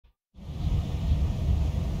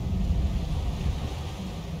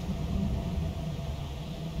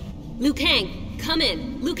Liu Kang, come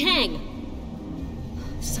in! Liu Kang!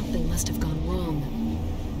 Something must have gone wrong.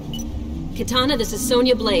 Kitana, this is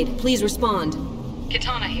Sonya Blade. Please respond.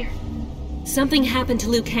 Kitana here. Something happened to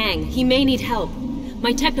Liu Kang. He may need help.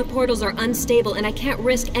 My technoportals are unstable and I can't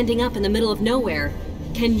risk ending up in the middle of nowhere.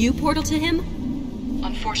 Can you portal to him?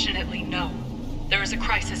 Unfortunately, no. There is a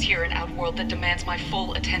crisis here in Outworld that demands my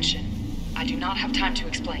full attention. I do not have time to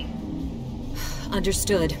explain.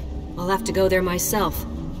 Understood. I'll have to go there myself.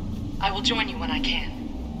 I will join you when I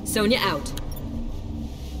can. Sonya out.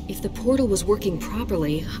 If the portal was working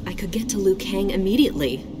properly, I could get to Liu Kang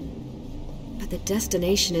immediately. But the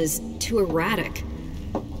destination is too erratic.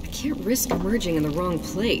 I can't risk emerging in the wrong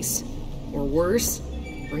place. Or worse,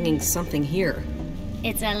 bringing something here.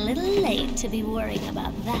 It's a little late to be worrying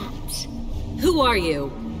about that. Who are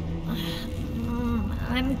you?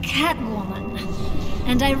 I'm Catwoman.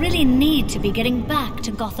 And I really need to be getting back to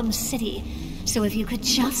Gotham City. So if you could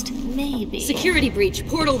just maybe... Security breach,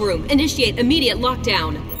 portal room, initiate immediate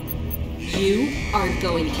lockdown. You aren't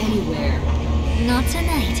going anywhere. Not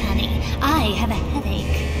tonight, honey. I have a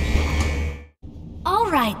headache. All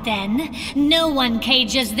right, then. No one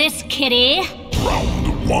cages this kitty.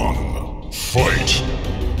 Round 1. Fight!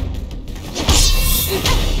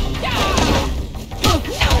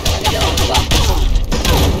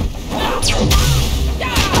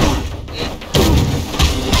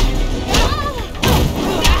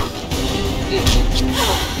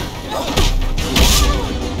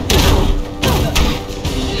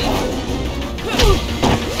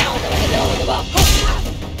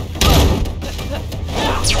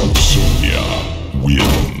 Sonya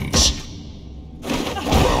wins.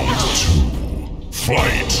 Round 2.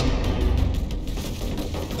 Fight!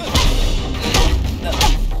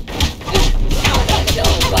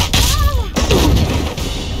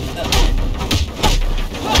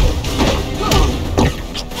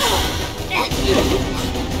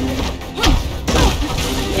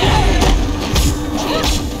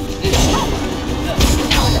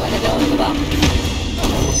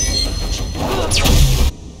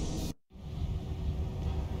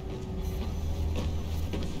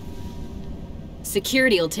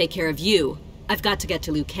 Security will take care of you. I've got to get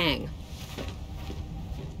to Liu Kang.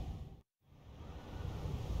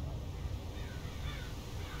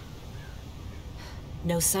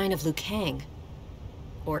 No sign of Liu Kang.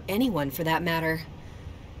 Or anyone, for that matter.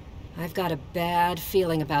 I've got a bad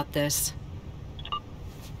feeling about this.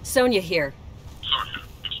 Sonya here. Sonya,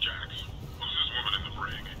 it's Jax. Who's this woman in the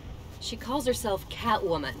brig? She calls herself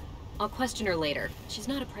Catwoman. I'll question her later. She's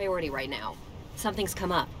not a priority right now. Something's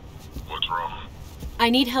come up. What's wrong? I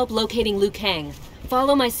need help locating Liu Kang.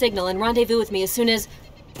 Follow my signal and rendezvous with me as soon as...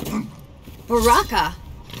 Baraka!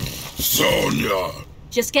 Sonya!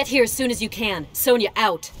 Just get here as soon as you can. Sonya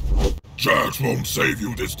out. Jax won't save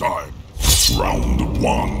you this time. Round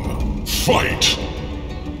 1. Fight!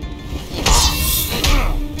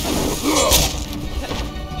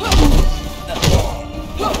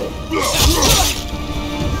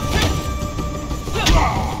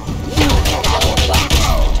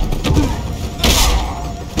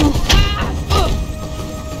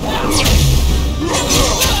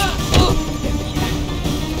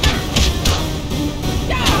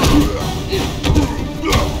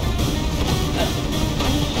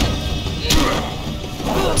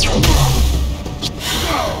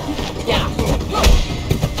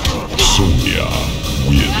 Sonya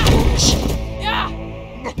wins.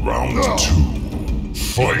 Round 2.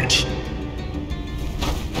 Fight!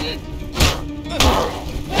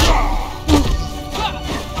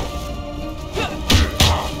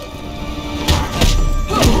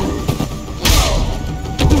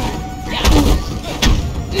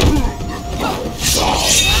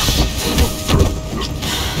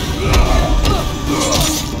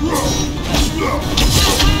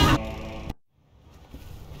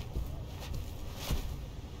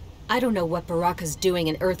 I don't know what Baraka's doing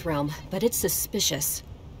in Earthrealm, but it's suspicious.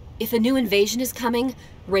 If a new invasion is coming,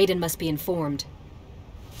 Raiden must be informed.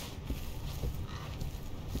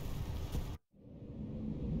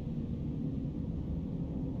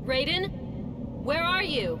 Raiden? Where are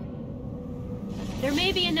you? There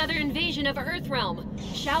may be another invasion of Earthrealm.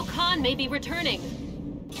 Shao Kahn may be returning.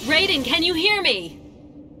 Raiden, can you hear me?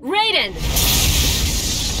 Raiden!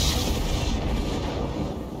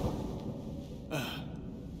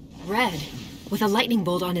 Red, with a lightning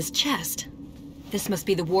bolt on his chest. This must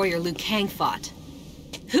be the warrior Liu Kang fought.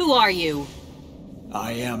 Who are you?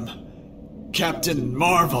 I am Captain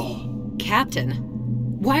Marvel. Captain?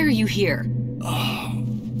 Why are you here?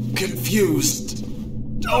 Confused.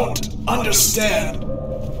 Don't understand.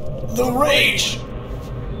 The rage!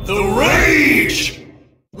 The rage!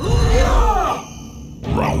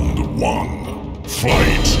 one,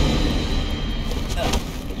 fight!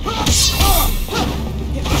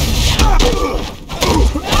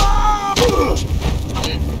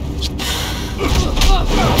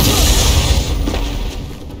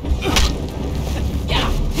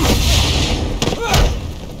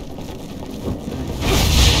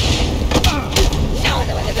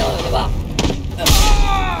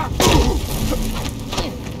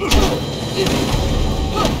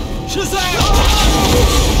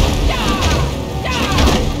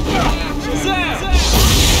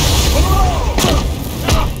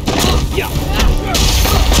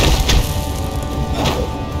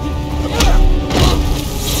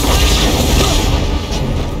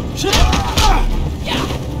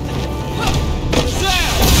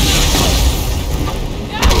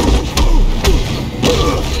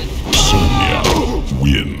 Sonya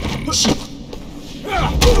wins.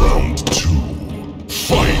 Round two,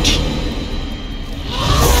 fight!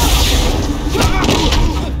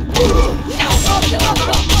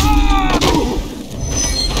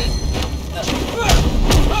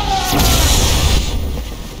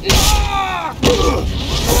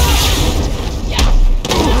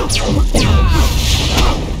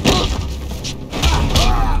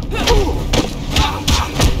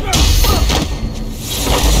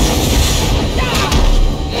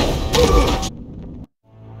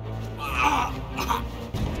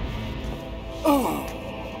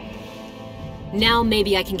 Now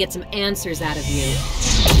maybe I can get some answers out of you.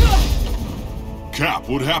 Cap,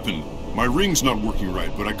 what happened? My ring's not working right,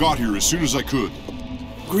 but I got here as soon as I could.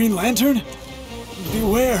 Green Lantern?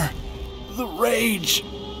 Beware! The rage!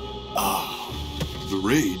 The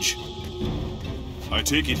rage? I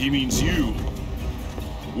take it he means you.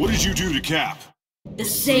 What did you do to Cap? The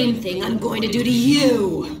same thing I'm going to do to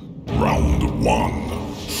you! Round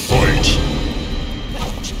one, fight!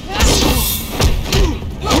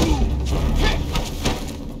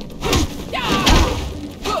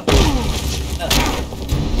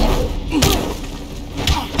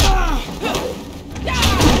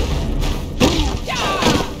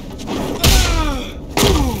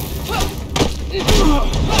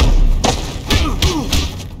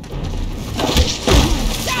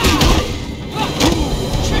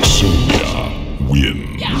 Sonya wins.